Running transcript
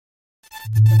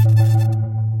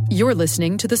You're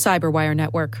listening to the Cyberwire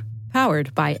Network,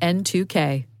 powered by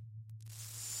N2K.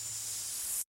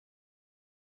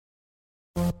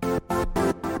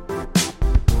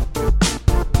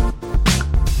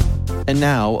 And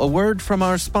now, a word from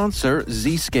our sponsor,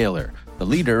 Zscaler, the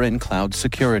leader in cloud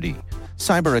security.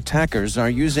 Cyber attackers are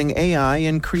using AI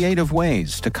in creative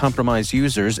ways to compromise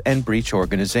users and breach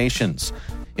organizations.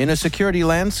 In a security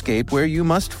landscape where you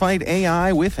must fight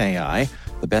AI with AI,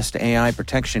 the best AI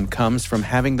protection comes from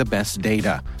having the best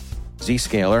data.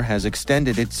 Zscaler has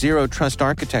extended its zero-trust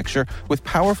architecture with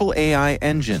powerful AI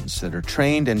engines that are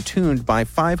trained and tuned by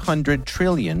 500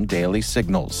 trillion daily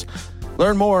signals.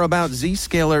 Learn more about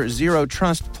Zscaler Zero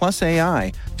Trust Plus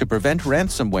AI to prevent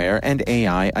ransomware and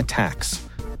AI attacks.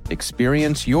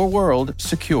 Experience your world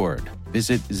secured.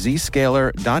 Visit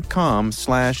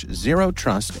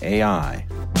zscaler.com/zerotrustai.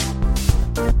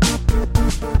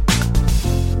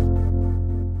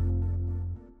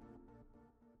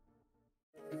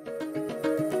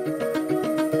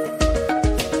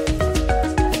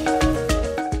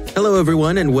 Hello,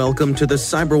 everyone, and welcome to the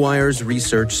CyberWire's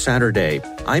Research Saturday.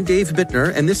 I'm Dave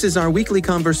Bittner, and this is our weekly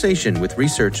conversation with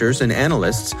researchers and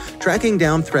analysts tracking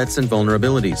down threats and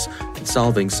vulnerabilities and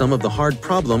solving some of the hard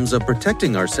problems of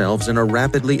protecting ourselves in a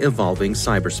rapidly evolving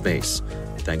cyberspace.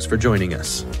 Thanks for joining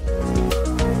us.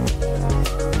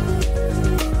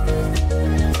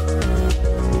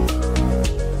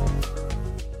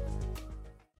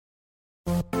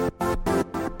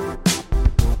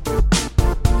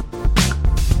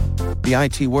 The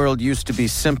IT world used to be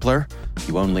simpler.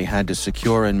 You only had to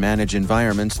secure and manage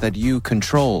environments that you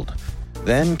controlled.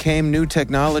 Then came new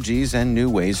technologies and new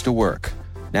ways to work.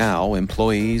 Now,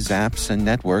 employees, apps, and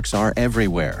networks are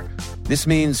everywhere. This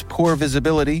means poor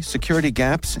visibility, security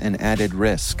gaps, and added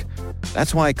risk.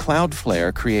 That's why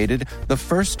Cloudflare created the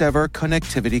first-ever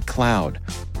connectivity cloud.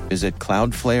 Visit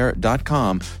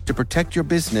cloudflare.com to protect your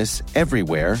business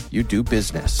everywhere you do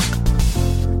business.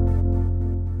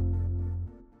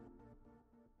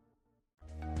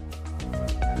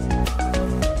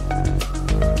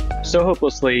 So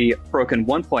Hopelessly Broken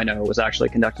 1.0 was actually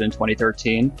conducted in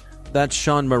 2013. That's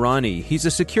Sean Marani. He's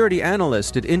a security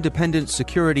analyst at Independent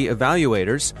Security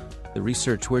Evaluators. The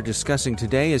research we're discussing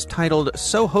today is titled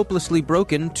So Hopelessly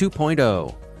Broken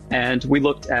 2.0. And we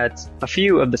looked at a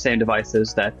few of the same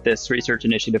devices that this research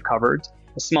initiative covered,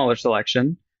 a smaller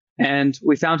selection. And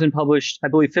we found and published, I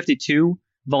believe, 52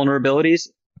 vulnerabilities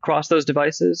across those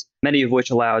devices, many of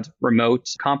which allowed remote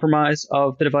compromise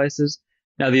of the devices.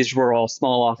 Now, these were all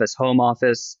small office, home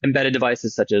office, embedded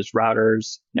devices such as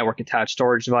routers, network-attached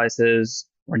storage devices,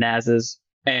 or NASs.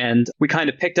 And we kind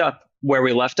of picked up where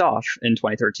we left off in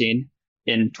 2013,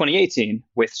 in 2018,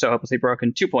 with So Hopelessly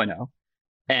Broken 2.0.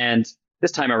 And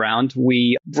this time around,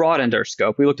 we broadened our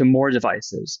scope. We looked at more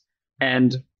devices.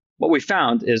 And what we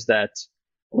found is that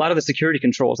a lot of the security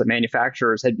controls that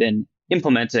manufacturers had been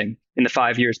implementing in the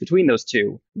 5 years between those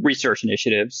two research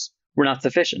initiatives were not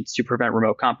sufficient to prevent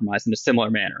remote compromise in a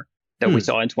similar manner that we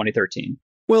saw in 2013.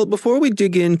 Well, before we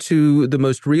dig into the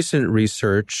most recent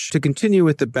research, to continue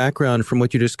with the background from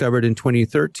what you discovered in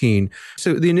 2013,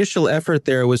 so the initial effort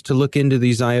there was to look into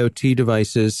these IoT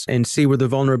devices and see where the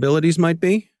vulnerabilities might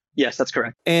be? Yes, that's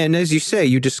correct. And as you say,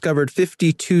 you discovered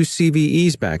 52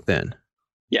 CVEs back then.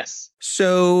 Yes.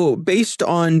 So based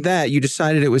on that, you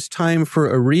decided it was time for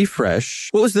a refresh.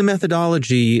 What was the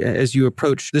methodology as you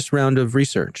approached this round of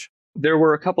research? There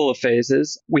were a couple of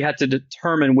phases. We had to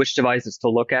determine which devices to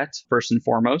look at first and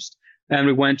foremost. And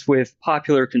we went with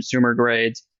popular consumer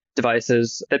grade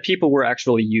devices that people were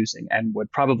actually using and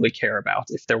would probably care about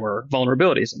if there were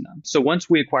vulnerabilities in them. So once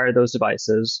we acquired those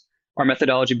devices, our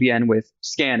methodology began with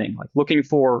scanning, like looking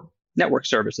for network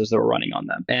services that were running on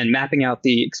them and mapping out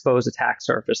the exposed attack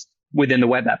surface within the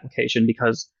web application,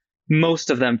 because most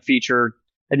of them feature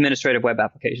administrative web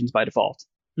applications by default.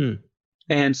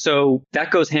 And so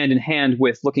that goes hand in hand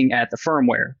with looking at the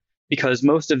firmware, because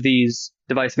most of these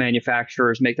device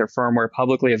manufacturers make their firmware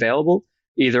publicly available,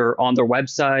 either on their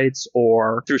websites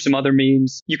or through some other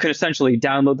means. You can essentially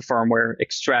download the firmware,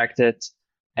 extract it,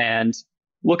 and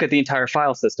look at the entire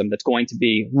file system that's going to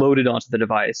be loaded onto the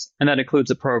device. And that includes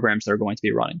the programs that are going to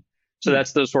be running. So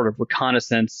that's the sort of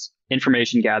reconnaissance,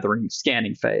 information gathering,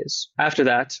 scanning phase. After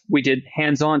that, we did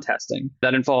hands-on testing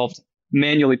that involved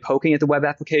manually poking at the web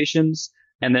applications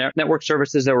and the network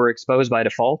services that were exposed by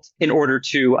default in order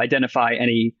to identify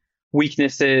any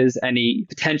weaknesses, any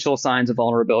potential signs of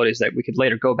vulnerabilities that we could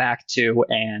later go back to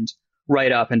and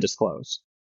write up and disclose.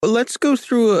 Let's go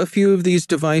through a few of these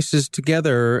devices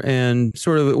together and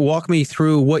sort of walk me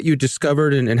through what you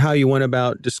discovered and how you went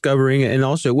about discovering it and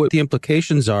also what the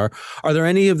implications are. Are there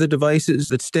any of the devices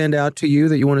that stand out to you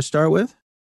that you want to start with?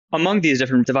 Among these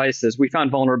different devices, we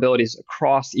found vulnerabilities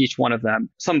across each one of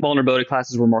them. Some vulnerability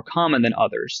classes were more common than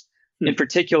others. In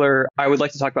particular, I would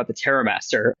like to talk about the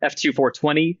TerraMaster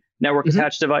F2420 network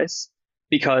attached device,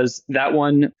 because that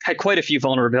one had quite a few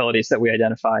vulnerabilities that we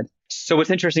identified. So what's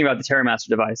interesting about the TerraMaster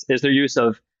device is their use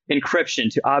of encryption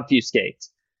to obfuscate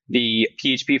the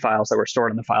PHP files that were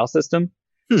stored in the file system.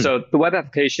 So the web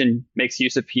application makes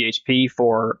use of PHP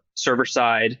for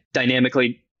server-side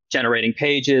dynamically generating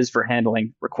pages, for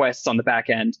handling requests on the back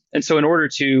end. And so in order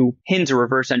to hinder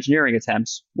reverse engineering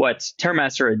attempts, what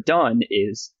TerraMaster had done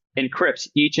is encrypt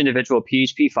each individual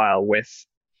PHP file with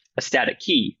a static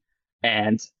key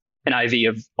and an IV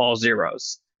of all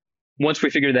zeros. Once we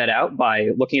figured that out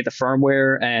by looking at the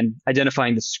firmware and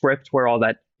identifying the script where all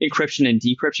that encryption and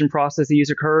decryption processes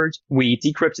occurred, we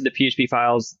decrypted the PHP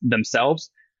files themselves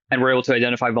and were able to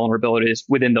identify vulnerabilities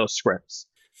within those scripts.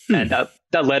 And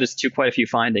that led us to quite a few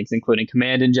findings, including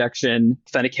command injection,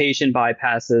 authentication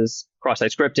bypasses,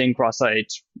 cross-site scripting,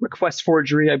 cross-site request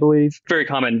forgery, I believe. Very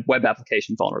common web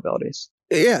application vulnerabilities.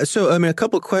 Yeah, so a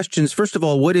couple of questions. First of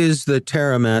all, what is the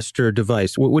TerraMaster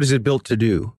device? What is it built to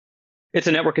do? It's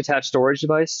a network-attached storage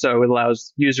device, so it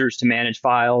allows users to manage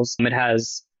files. It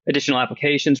has additional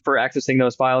applications for accessing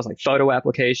those files, like photo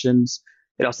applications.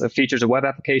 It also features a web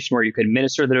application where you can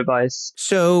administer the device.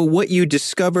 So what you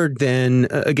discovered then,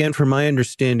 again, from my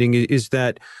understanding, is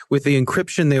that with the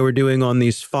encryption they were doing on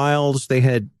these files, they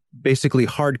had basically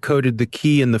hard-coded the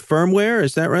key in the firmware.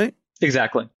 Is that right?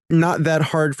 Exactly. Not that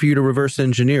hard for you to reverse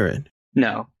engineer it.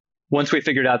 No. Once we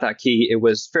figured out that key, it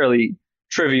was fairly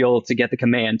trivial to get the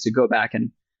command to go back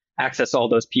and access all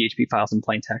those PHP files in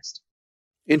plain text.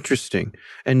 Interesting.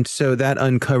 And so that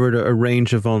uncovered a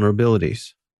range of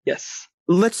vulnerabilities. Yes.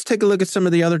 Let's take a look at some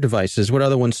of the other devices. What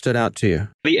other ones stood out to you?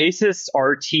 The Asus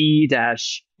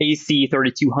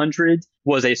RT-AC3200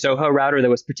 was a SOHO router that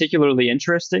was particularly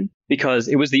interesting because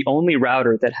it was the only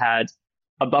router that had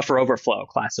a buffer overflow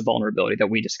class of vulnerability that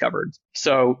we discovered.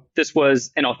 So this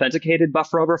was an authenticated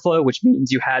buffer overflow, which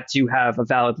means you had to have a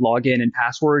valid login and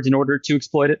password in order to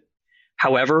exploit it.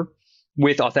 However,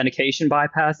 with authentication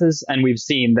bypasses, and we've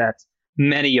seen that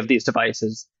many of these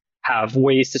devices have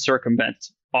ways to circumvent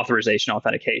authorization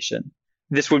authentication.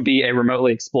 This would be a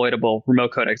remotely exploitable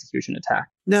remote code execution attack.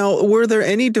 Now, were there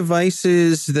any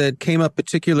devices that came up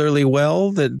particularly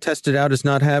well that tested out as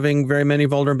not having very many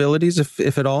vulnerabilities,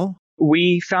 if at all?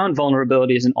 We found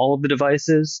vulnerabilities in all of the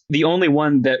devices. The only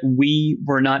one that we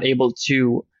were not able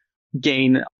to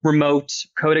gain remote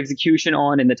code execution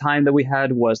on in the time that we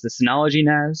had was the Synology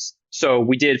NAS. So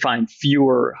we did find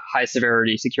fewer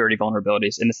high-severity security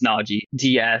vulnerabilities in the Synology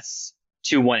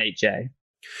DS218J.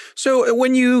 So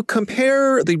when you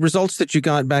compare the results that you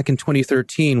got back in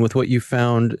 2013 with what you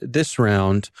found this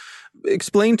round,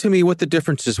 explain to me what the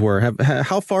differences were.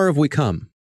 How far have we come?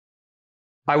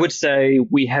 I would say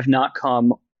we have not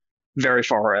come very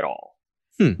far at all.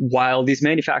 While these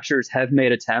manufacturers have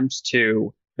made attempts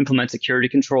to implement security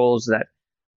controls that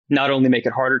not only make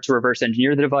it harder to reverse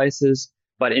engineer the devices,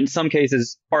 but in some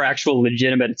cases are actual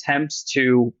legitimate attempts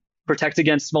to protect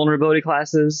against vulnerability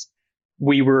classes,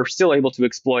 we were still able to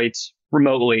exploit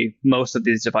remotely most of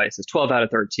these devices, 12 out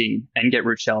of 13, and get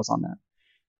root shells on that.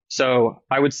 So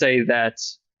I would say that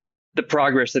the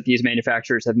progress that these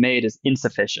manufacturers have made is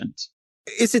insufficient.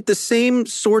 Is it the same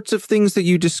sorts of things that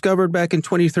you discovered back in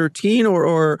 2013,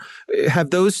 or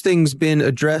have those things been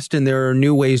addressed and there are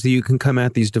new ways that you can come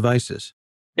at these devices?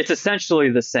 It's essentially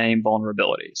the same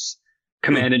vulnerabilities.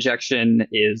 Command injection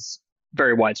is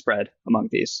very widespread among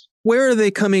these. Where are they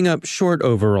coming up short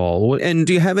overall? And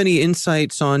do you have any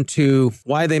insights onto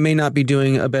why they may not be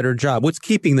doing a better job? What's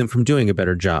keeping them from doing a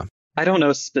better job? I don't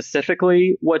know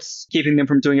specifically what's keeping them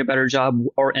from doing a better job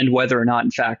and whether or not, in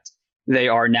fact, they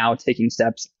are now taking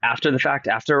steps after the fact,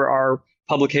 after our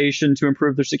publication to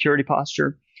improve their security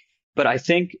posture. But I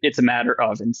think it's a matter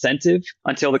of incentive.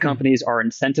 Until the companies are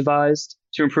incentivized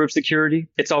to improve security,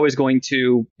 it's always going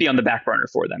to be on the back burner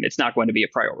for them. It's not going to be a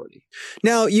priority.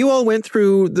 Now, you all went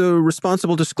through the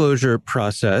responsible disclosure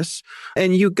process,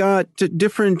 and you got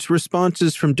different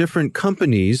responses from different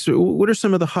companies. What are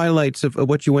some of the highlights of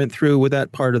what you went through with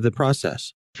that part of the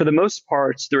process? For the most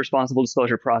part, the responsible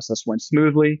disclosure process went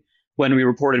smoothly. When we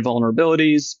reported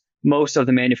vulnerabilities, most of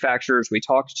the manufacturers we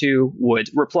talked to would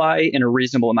reply in a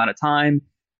reasonable amount of time,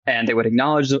 and they would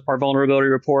acknowledge our vulnerability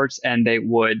reports, and they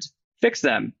would fix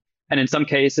them. And in some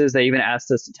cases, they even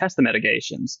asked us to test the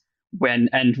mitigations,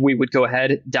 and we would go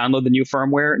ahead, download the new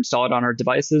firmware, install it on our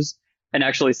devices, and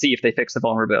actually see if they fixed the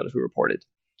vulnerabilities we reported.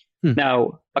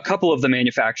 Now, a couple of the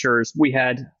manufacturers we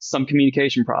had some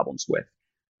communication problems with,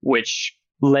 which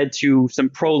led to some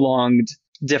prolonged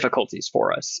difficulties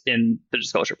for us in the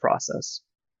disclosure process.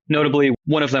 Notably,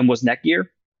 one of them was Netgear.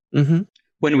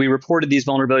 When we reported these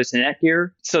vulnerabilities to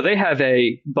Netgear, so they have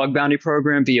a bug bounty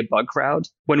program via BugCrowd.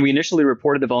 When we initially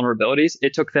reported the vulnerabilities,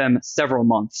 it took them several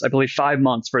months, I believe 5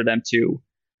 months, for them to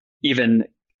even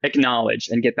acknowledge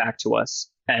and get back to us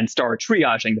and start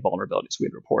triaging the vulnerabilities we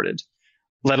had reported,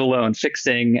 let alone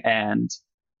fixing and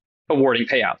awarding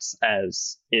payouts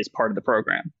as is part of the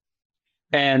program.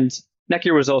 And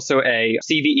Netgear was also a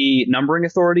CVE numbering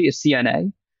authority, a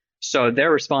CNA. So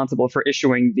they're responsible for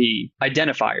issuing the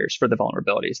identifiers for the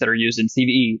vulnerabilities that are used in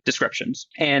CVE descriptions.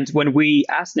 And when we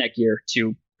asked Netgear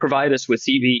to provide us with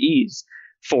CVEs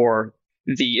for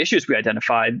the issues we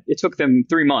identified, it took them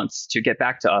 3 months to get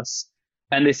back to us.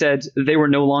 And they said they were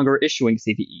no longer issuing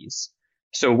CVEs.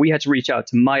 So we had to reach out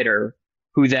to MITRE,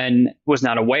 who then was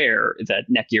not aware that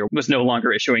Netgear was no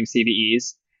longer issuing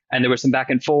CVEs. And there was some back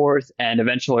and forth. And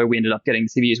eventually we ended up getting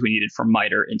CVEs we needed from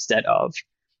MITRE instead of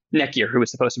Netgear, who was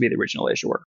supposed to be the original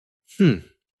issuer.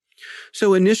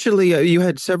 So initially, you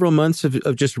had several months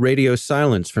of just radio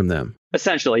silence from them.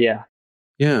 Essentially, yeah.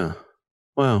 Yeah.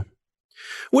 Wow.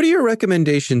 What are your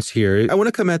recommendations here? I want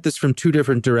to come at this from two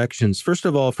different directions. First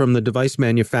of all, from the device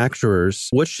manufacturers,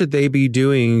 what should they be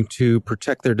doing to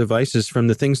protect their devices from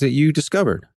the things that you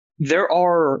discovered? There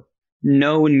are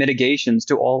known mitigations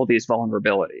to all of these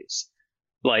vulnerabilities.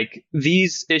 Like,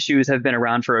 these issues have been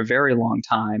around for a very long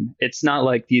time. It's not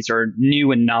like these are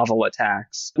new and novel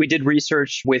attacks. We did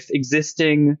research with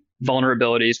existing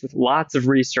vulnerabilities with lots of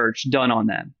research done on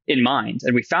them in mind,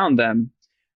 and we found them.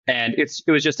 And it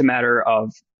was just a matter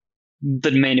of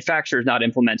the manufacturers not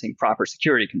implementing proper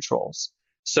security controls.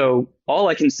 So all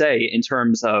I can say in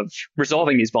terms of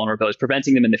resolving these vulnerabilities,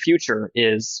 preventing them in the future,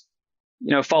 is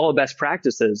follow best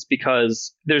practices,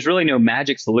 because there's really no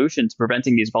magic solution to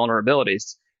preventing these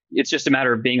vulnerabilities. It's just a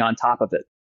matter of being on top of it.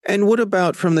 And what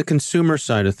about from the consumer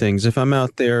side of things? If I'm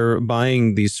out there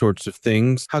buying these sorts of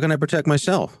things, how can I protect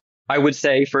myself? I would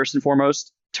say, first and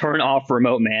foremost, turn off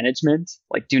remote management.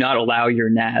 Like, do not allow your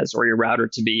NAS or your router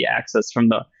to be accessed from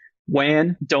the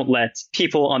WAN. Don't let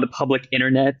people on the public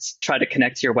internet try to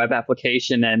connect to your web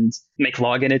application and make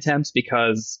login attempts,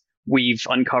 because we've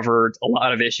uncovered a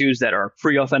lot of issues that are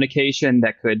pre-authentication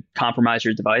that could compromise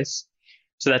your device.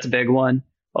 So that's a big one.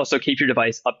 Also, keep your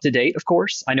device up to date, of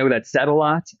course. I know that's said a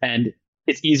lot, and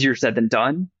it's easier said than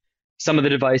done. Some of the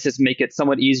devices make it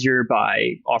somewhat easier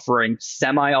by offering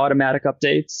semi-automatic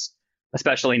updates,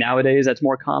 especially nowadays. That's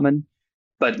more common.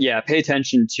 But yeah, pay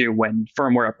attention to when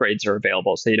firmware upgrades are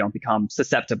available so you don't become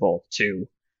susceptible to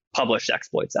published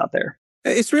exploits out there.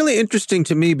 It's really interesting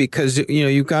to me because,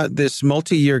 you've got this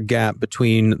multi-year gap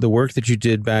between the work that you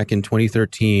did back in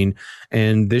 2013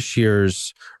 and this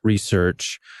year's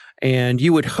research. And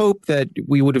you would hope that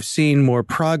we would have seen more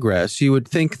progress. You would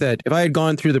think that if I had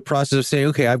gone through the process of saying,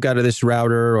 okay, I've got this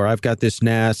router or I've got this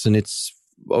NAS and it's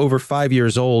over 5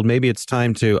 years old, maybe it's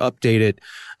time to update it.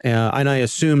 And I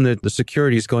assume that the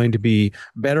security is going to be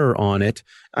better on it.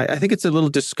 I think it's a little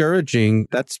discouraging.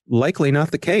 That's likely not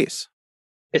the case.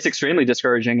 It's extremely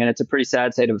discouraging, and it's a pretty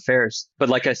sad state of affairs. But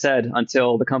like I said,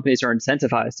 until the companies are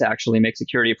incentivized to actually make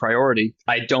security a priority,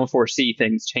 I don't foresee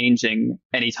things changing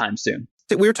anytime soon.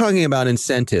 We're talking about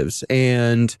incentives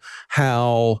and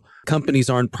how companies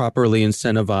aren't properly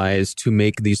incentivized to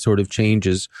make these sort of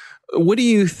changes. What do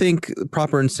you think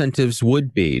proper incentives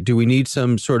would be? Do we need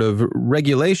some sort of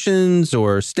regulations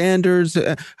or standards?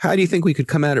 How do you think we could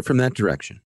come at it from that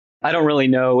direction? I don't really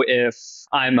know if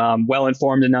I'm well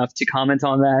informed enough to comment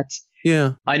on that.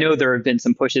 Yeah. I know there have been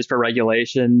some pushes for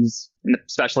regulations,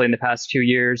 especially in the past few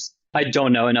years. I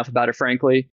don't know enough about it,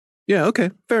 frankly. Yeah,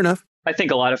 okay. Fair enough. I think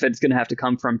a lot of it's going to have to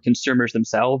come from consumers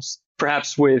themselves.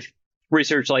 Perhaps with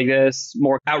research like this,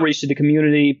 more outreach to the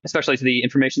community, especially to the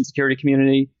information security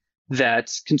community,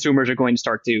 that consumers are going to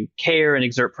start to care and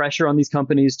exert pressure on these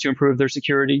companies to improve their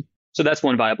security. So that's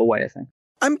one viable way, I think.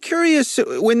 I'm curious,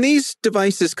 when these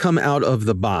devices come out of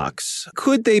the box,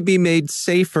 could they be made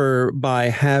safer by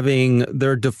having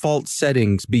their default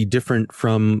settings be different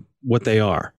from what they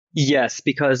are? Yes,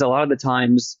 because a lot of the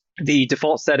times the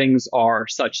default settings are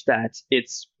such that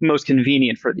it's most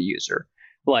convenient for the user.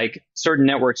 Like certain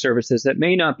network services that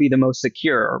may not be the most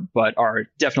secure, but are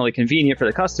definitely convenient for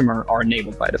the customer, are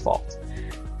enabled by default.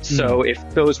 So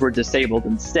if those were disabled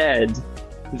instead,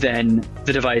 then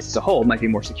the device as a whole might be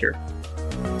more secure.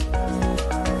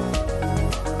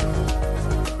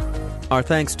 Our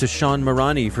thanks to Sean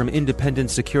Marani from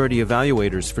Independent Security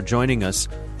Evaluators for joining us.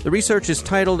 The research is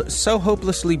titled So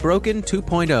Hopelessly Broken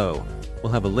 2.0.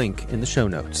 We'll have a link in the show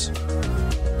notes.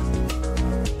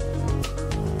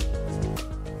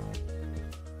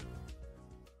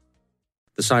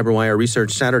 The CyberWire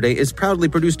Research Saturday is proudly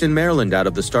produced in Maryland out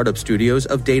of the startup studios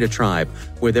of Data Tribe,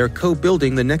 where they're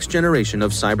co-building the next generation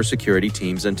of cybersecurity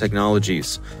teams and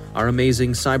technologies. Our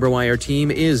amazing CyberWire team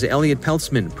is Elliot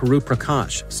Peltzman, Puru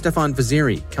Prakash, Stefan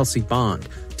Vaziri, Kelsey Bond,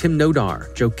 Tim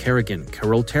Nodar, Joe Kerrigan,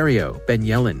 Carol Terrio, Ben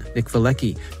Yellen, Nick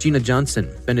Valecki, Gina Johnson,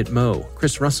 Bennett Moe,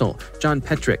 Chris Russell, John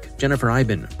Petrick, Jennifer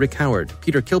Iben, Rick Howard,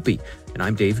 Peter Kilpie, and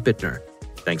I'm Dave Bittner.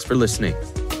 Thanks for listening.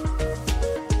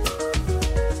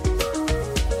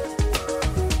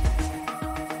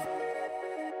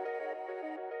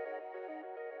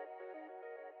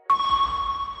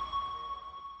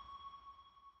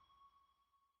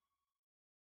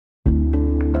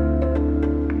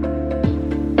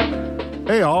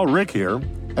 Hey all, Rick here.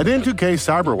 At N2K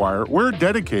CyberWire, we're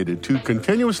dedicated to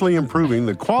continuously improving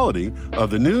the quality of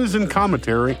the news and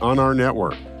commentary on our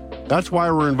network. That's why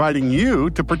we're inviting you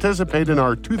to participate in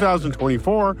our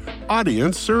 2024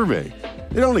 audience survey.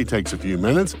 It only takes a few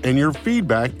minutes, and your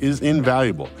feedback is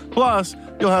invaluable. Plus,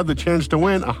 you'll have the chance to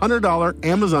win a $100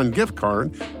 Amazon gift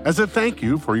card as a thank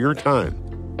you for your time.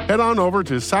 Head on over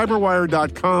to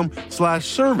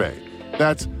cyberwire.com/survey.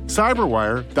 That's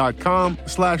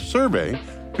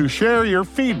cyberwire.com/survey to share your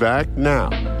feedback now.